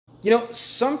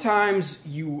Sometimes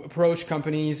you approach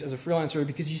companies as a freelancer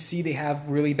because you see they have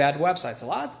really bad websites. A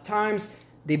lot of the times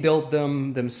they build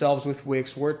them themselves with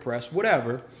Wix, WordPress,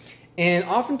 whatever. And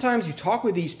oftentimes you talk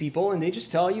with these people and they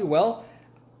just tell you, well,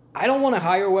 I don't want to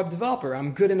hire a web developer.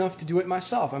 I'm good enough to do it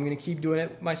myself. I'm going to keep doing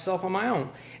it myself on my own.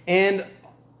 And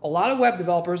a lot of web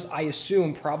developers, I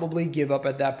assume, probably give up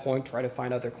at that point, try to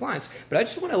find other clients. But I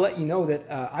just want to let you know that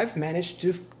I've managed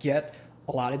to get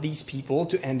a lot of these people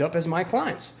to end up as my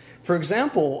clients. For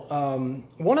example,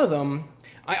 one of them,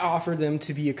 I offered them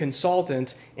to be a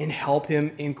consultant and help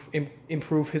him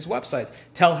improve his website.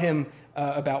 Tell him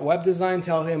about web design,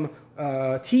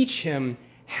 teach him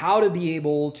how to be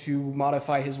able to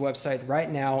modify his website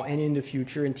right now and in the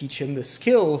future, and teach him the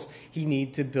skills he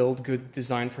needs to build good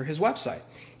design for his website.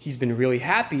 He's been really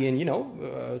happy,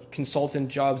 and consultant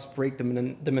jobs break the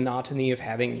monotony of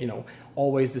having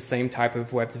always the same type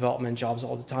of web development jobs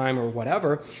all the time or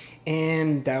whatever.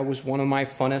 And that was one of my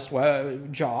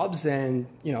funnest jobs, and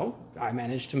I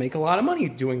managed to make a lot of money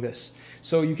doing this.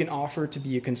 So you can offer to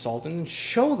be a consultant and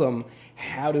show them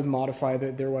how to modify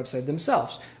their website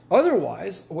themselves.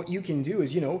 Otherwise, what you can do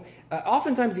is,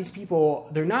 oftentimes these people,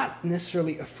 they're not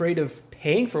necessarily afraid of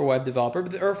paying for a web developer,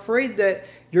 but they're afraid that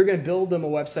you're going to build them a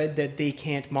website that they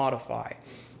can't modify.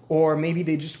 Or maybe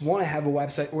they just want to have a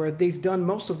website where they've done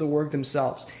most of the work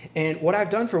themselves. And what I've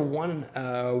done for one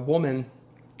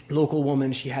local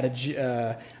woman, she had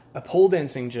a pole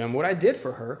dancing gym. What I did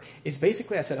for her is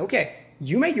basically I said, okay,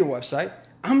 you made your website.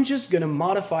 I'm just going to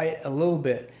modify it a little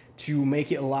bit to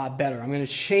make it a lot better. I'm going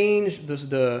to change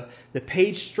the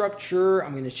page structure.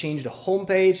 I'm going to change the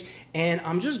homepage, and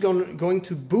I'm just going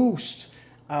to boost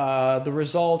the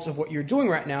results of what you're doing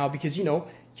right now, because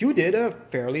you did a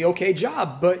fairly okay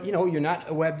job, but you're not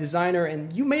a web designer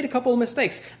and you made a couple of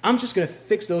mistakes. I'm just going to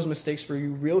fix those mistakes for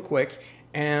you real quick,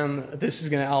 and this is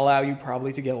going to allow you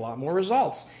probably to get a lot more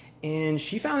results. And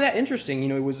she found that interesting.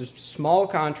 It was a small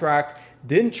contract,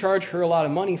 didn't charge her a lot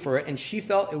of money for it, and she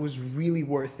felt it was really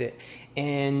worth it.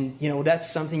 And that's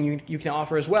something you can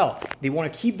offer as well. They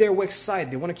want to keep their Wix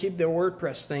site, they want to keep their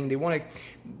WordPress thing, they want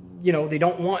to, they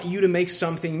don't want you to make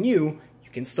something new. You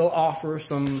can still offer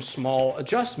some small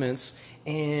adjustments,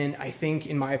 and I think,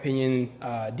 in my opinion,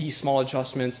 these small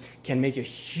adjustments can make a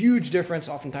huge difference.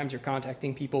 Oftentimes you're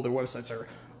contacting people, their websites are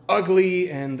ugly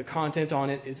and the content on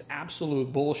it is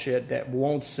absolute bullshit that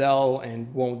won't sell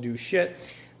and won't do shit.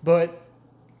 But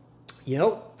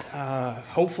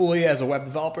hopefully as a web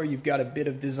developer you've got a bit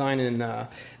of design and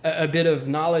a bit of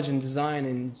knowledge in design,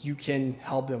 and you can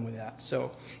help them with that.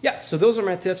 So so those are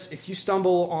my tips. If you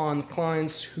stumble on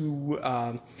clients who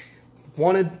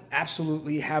want to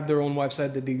absolutely have their own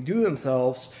website that they do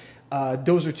themselves,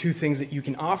 those are two things that you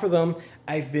can offer them.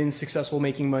 I've been successful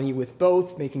making money with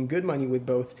both, making good money with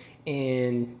both,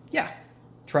 and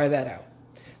try that out.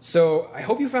 So I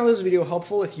hope you found this video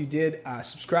helpful. If you did,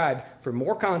 subscribe for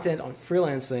more content on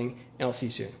freelancing, and I'll see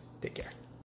you soon. Take care.